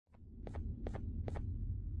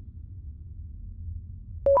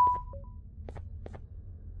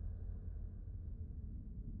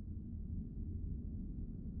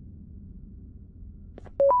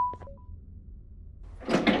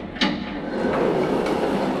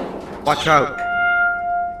Watch out!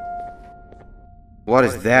 What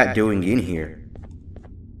is that doing in here?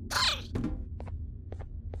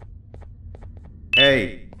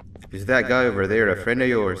 Hey, is that guy over there a friend of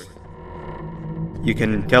yours? You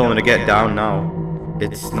can tell him to get down now.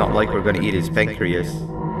 It's not like we're gonna eat his pancreas.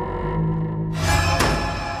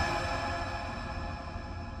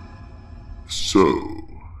 So,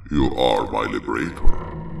 you are my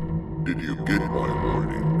liberator. Did you get my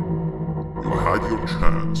warning? You had your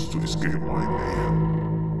chance to escape my mayhem.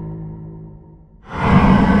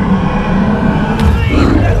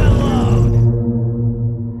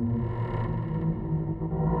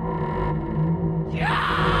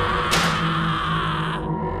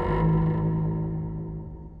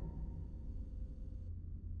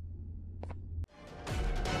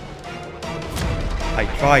 I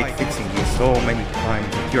tried fixing you so many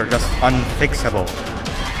times, but you're just unfixable.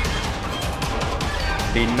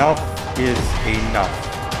 Enough is enough.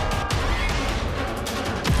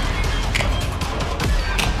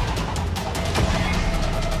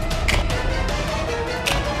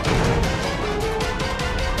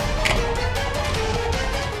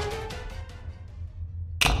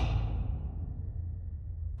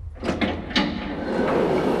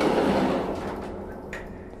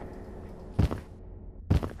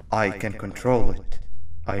 I can control it.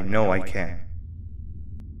 I know I can.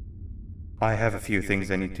 I have a few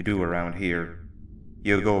things I need to do around here.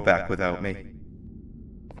 You go back without me.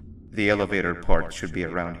 The elevator part should be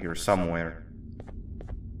around here somewhere.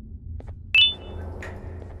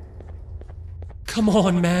 Come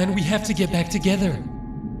on, man, we have to get back together.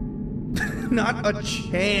 Not a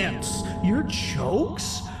chance. Your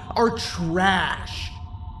jokes are trash.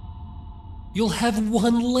 You'll have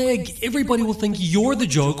one leg. Everybody will think you're the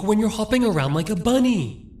joke when you're hopping around like a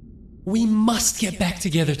bunny. We must get back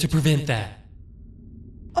together to prevent that.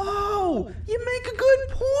 Oh, you make a good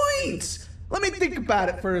point. Let me think about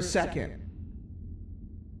it for a second.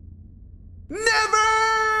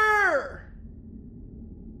 Never!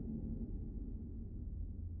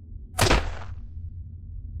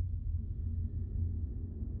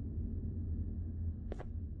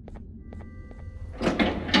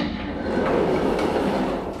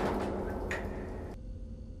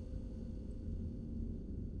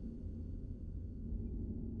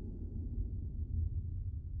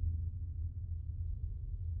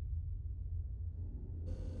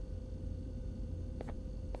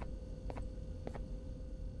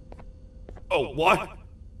 Oh, what?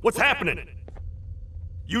 What's happening?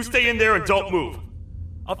 You stay in there and don't move.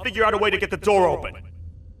 I'll figure out a way to get the door open.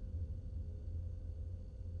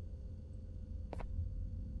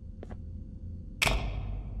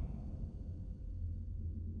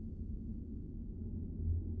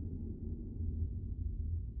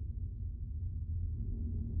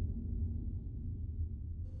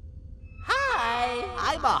 Hi,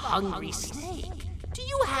 I'm a hungry snake. Do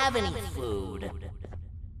you have any food?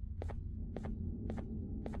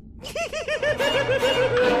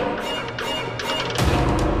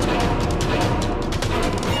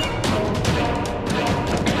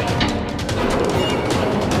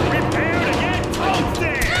 Prepare to get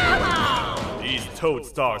toasted! These toad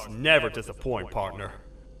stars never disappoint, partner.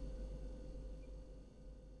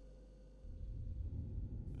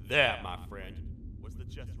 That, my friend, was the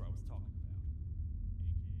gesture I was talking about.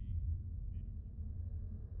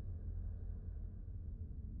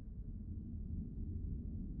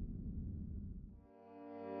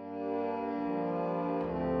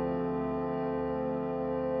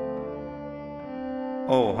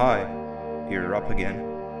 Oh, hi. You're up again.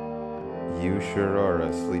 You sure are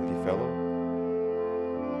a sleepy fellow.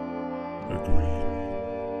 Agreed.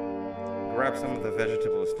 Grab some of the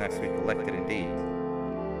vegetable snacks we collected indeed.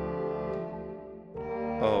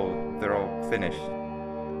 Oh, they're all finished.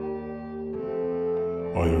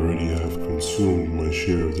 I already have consumed my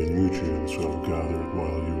share of the nutrients I've gathered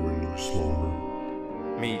while you were in your slumber.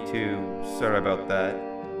 Me too. Sorry about that.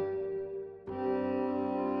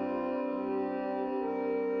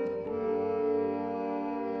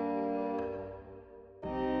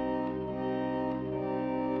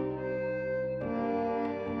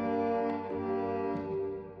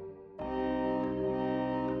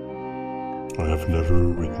 I have never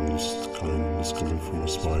witnessed kindness coming from a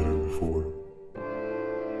spider before.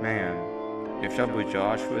 Man, if Shabu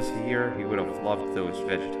Josh was here, he would have loved those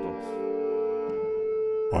vegetables.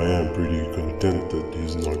 I am pretty content that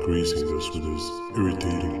he's not gracing us with his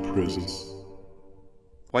irritating presence.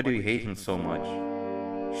 Why do you hate him so much?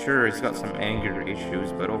 Sure, he's got some anger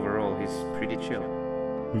issues, but overall he's pretty chill.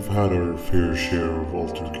 We've had our fair share of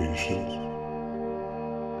altercations.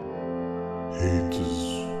 Hate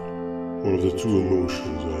is one of the two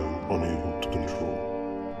emotions I am unable to control.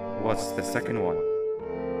 What's the second one?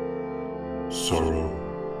 Sorrow.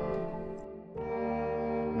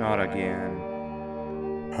 Not again.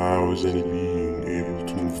 How is any being able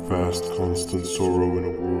to move past constant sorrow in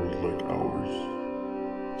a world like ours?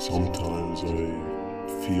 Sometimes I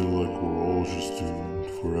feel like we're all just doomed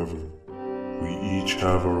forever. We each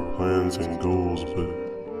have our plans and goals, but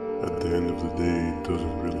at the end of the day, it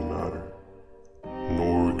doesn't really matter.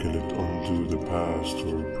 Nor can it undo the past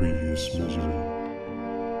or previous misery.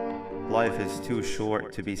 Life is too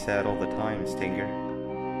short to be sad all the time, Stinger.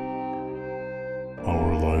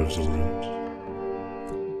 Our lives aren't.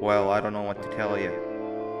 Well, I don't know what to tell you.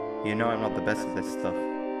 You know I'm not the best at this stuff.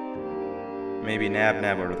 Maybe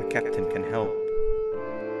Nab or the captain can help.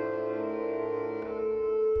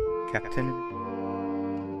 Captain?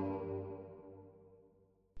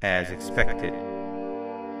 As expected.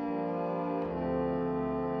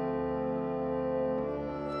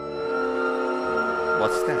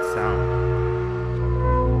 What's that sound?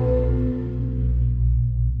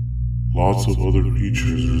 Lots of other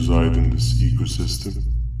creatures reside in this ecosystem.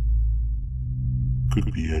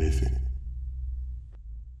 Could be anything.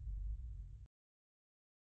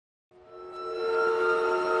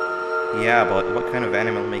 Yeah, but what kind of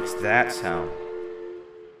animal makes that sound?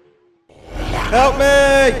 Help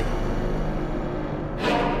me!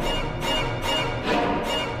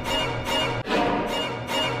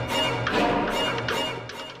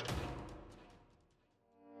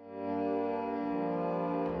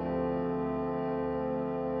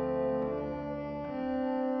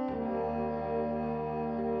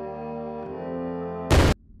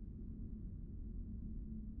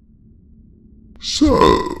 So,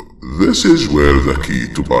 this is where the key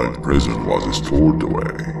to Bind Prison was stored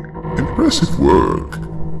away. Impressive work.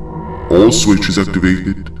 All switches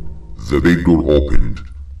activated, the big door opened,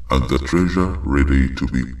 and the treasure ready to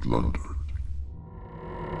be plundered.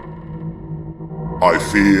 I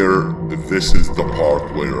fear this is the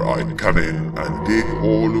part where I come in and take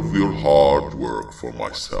all of your hard work for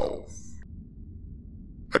myself.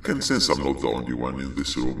 I can sense I'm not the only one in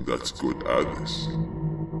this room that's good at this.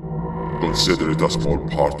 Consider it a small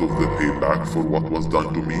part of the payback for what was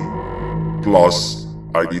done to me. Plus,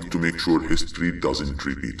 I need to make sure history doesn't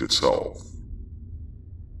repeat itself.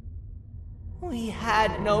 We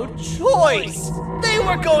had no choice! They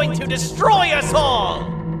were going to destroy us all!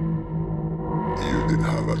 You did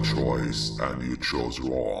have a choice, and you chose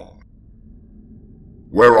wrong.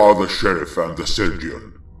 Where are the sheriff and the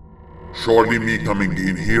surgeon? Surely me coming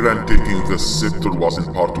in here and taking the scepter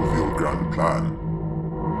wasn't part of your grand plan.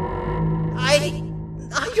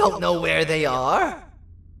 I don't know where they are.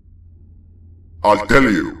 I'll tell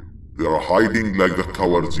you, they are hiding like the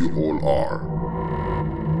cowards you all are.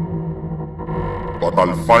 But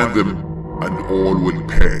I'll find them, and all will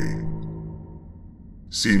pay.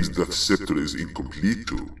 Seems that scepter is incomplete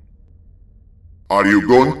too. Are you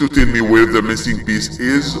going to tell me where the missing piece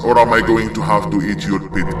is, or am I going to have to eat your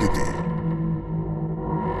pet kitty?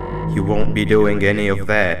 You won't be doing any of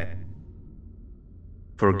that.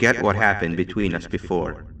 Forget what happened between us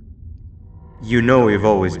before. You know you've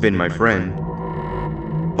always been my friend.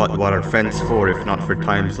 But what are friends for if not for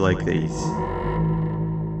times like these?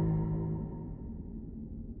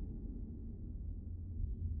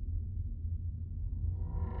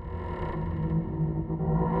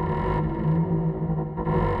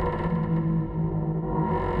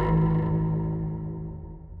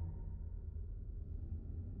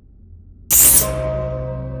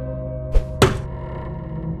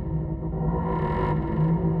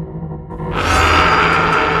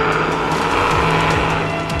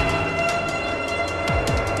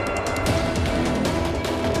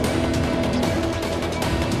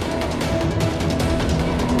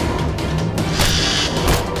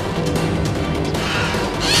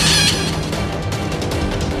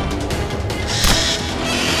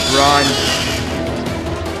 Run!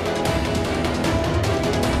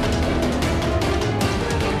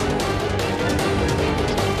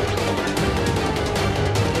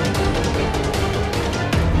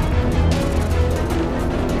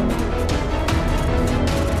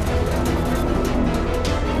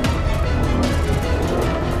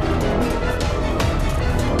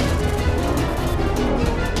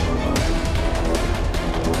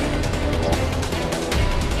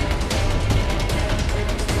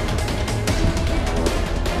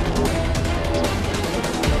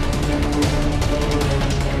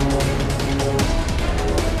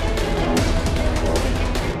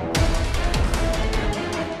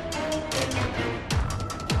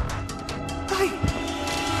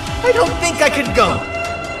 I don't think I could go.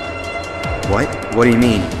 What? What do you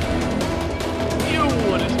mean? You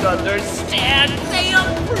wouldn't understand. They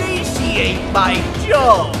appreciate my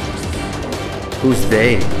jokes. Who's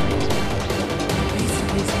they? This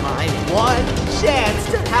is my one chance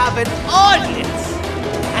to have an audience,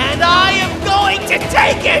 and I am going to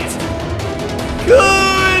take it.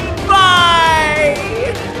 Goodbye.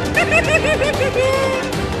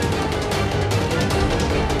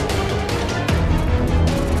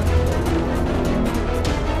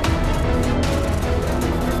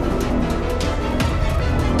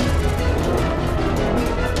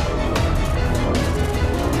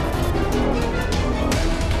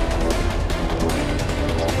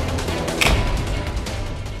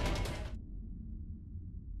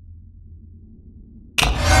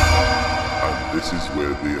 This is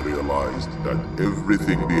where they realized that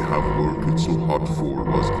everything they have worked so hard for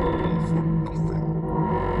was all for nothing.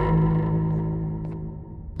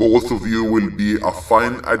 Both of you will be a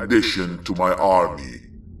fine addition to my army.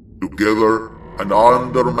 Together and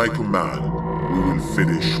under my command, we will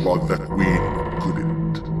finish what the Queen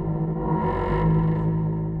couldn't.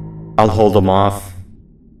 I'll hold them off.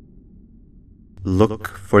 Look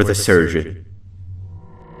for the surgeon.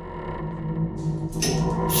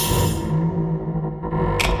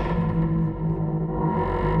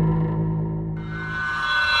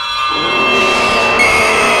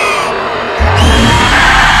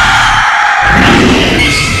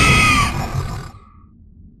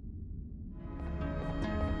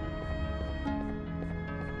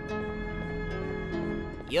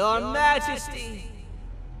 Your Majesty,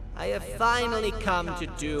 I have finally come to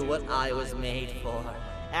do what I was made for,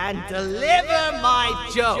 and deliver my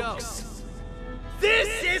jokes.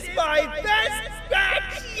 This is my best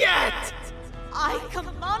batch yet! I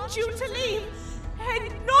command you to leave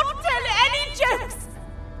and not tell any jokes!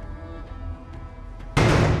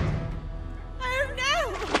 Oh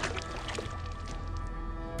no!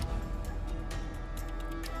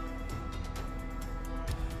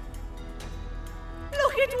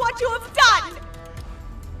 Look at what you have done!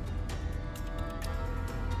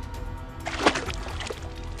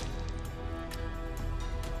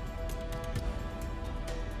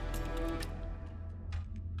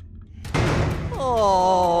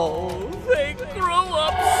 Oh, they grow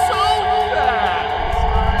up so fast!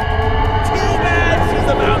 T-Max is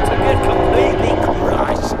about to get completely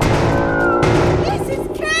crushed! This is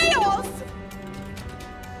chaos!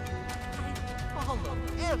 I follow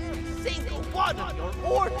every single one of your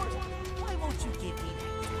orders! Why won't you give me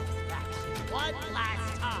that satisfaction one last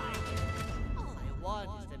time? All I want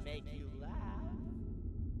is to make you laugh.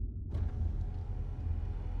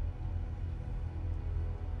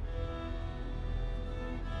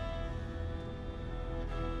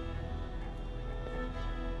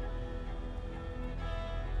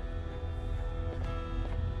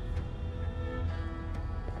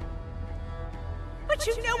 But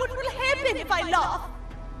you know what will happen if I laugh!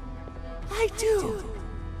 I do.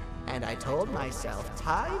 And I told myself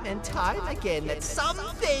time and time again that some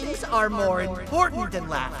things are more important than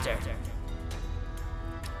laughter.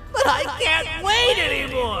 But I can't wait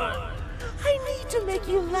anymore! I need to make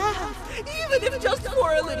you laugh, even if just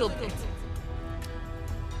for a little bit.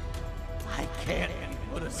 I can't be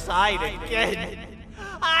put aside again.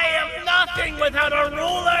 I am nothing without a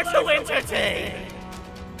ruler to entertain.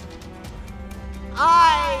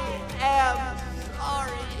 I am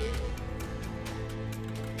sorry.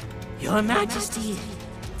 Your Majesty,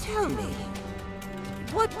 tell me,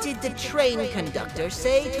 what did the train conductor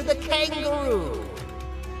say to the kangaroo?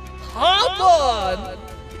 Hop on!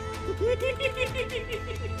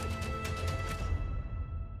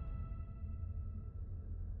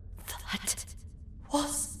 That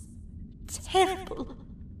was terrible.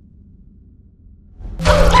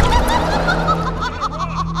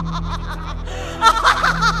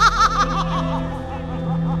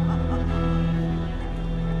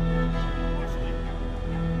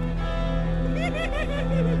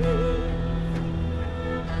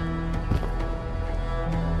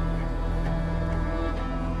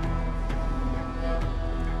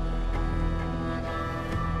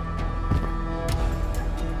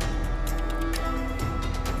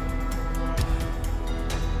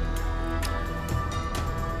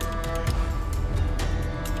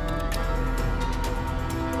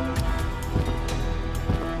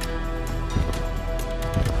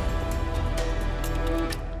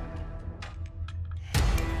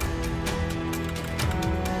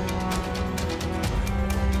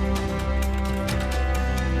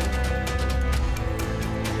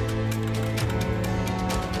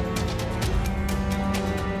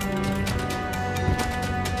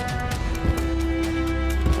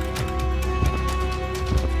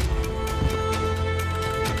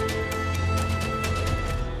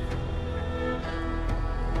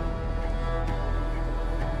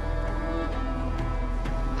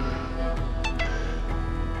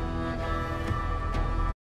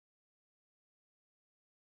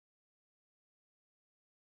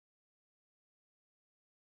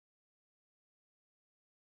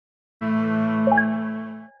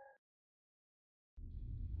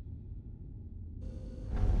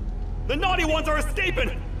 The naughty ones are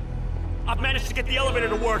escaping! I've managed to get the elevator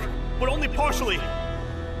to work, but only partially.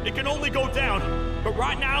 It can only go down, but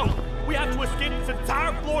right now, we have to escape this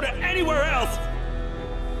entire floor to anywhere else!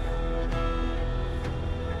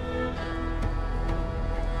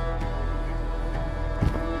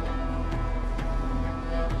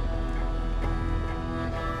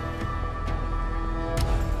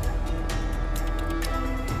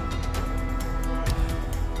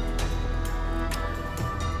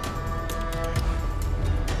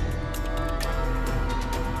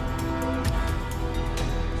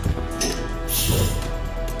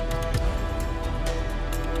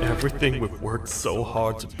 Everything we've worked so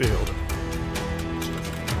hard to build.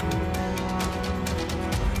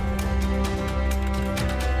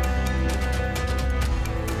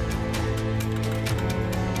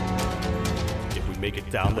 If we make it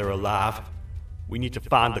down there alive, we need to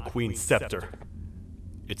find the Queen's scepter.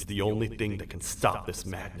 It's the only thing that can stop this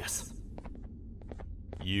madness.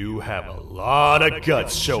 You have a lot of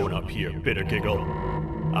guts showing up here, Bitter Giggle.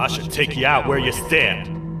 I should take you out where you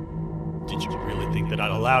stand. Did you really think that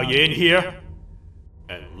I'd allow you in here?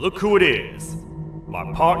 And look who it is. My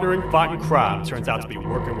partner in fighting crime turns out to be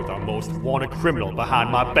working with our most wanted criminal behind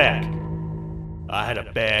my back. I had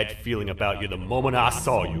a bad feeling about you the moment I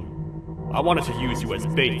saw you. I wanted to use you as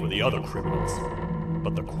bait for the other criminals,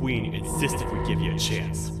 but the Queen insisted we give you a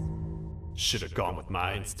chance. Should have gone with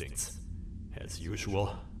my instincts. As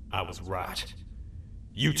usual, I was right.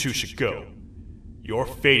 You two should go. Your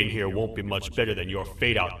fate in here won't be much better than your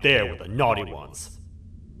fate out there with the naughty ones.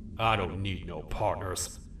 I don't need no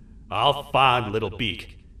partners. I'll find Little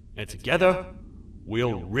Beak, and together,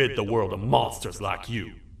 we'll rid the world of monsters like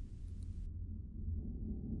you.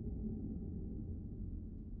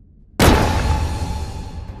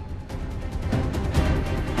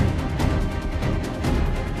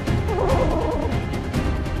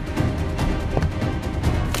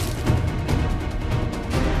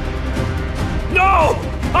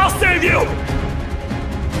 I'll save you!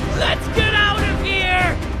 Let's get out of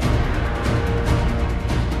here!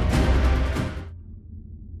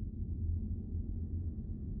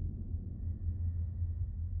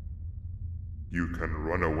 You can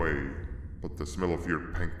run away, but the smell of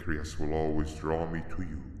your pancreas will always draw me to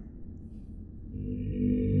you.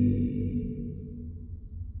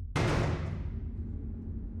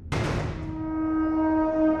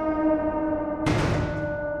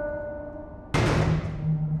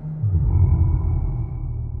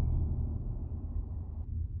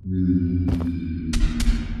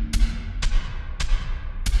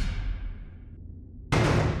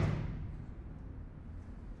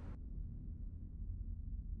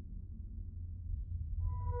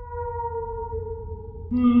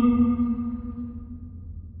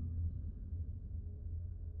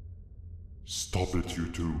 Stop it, you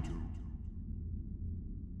two.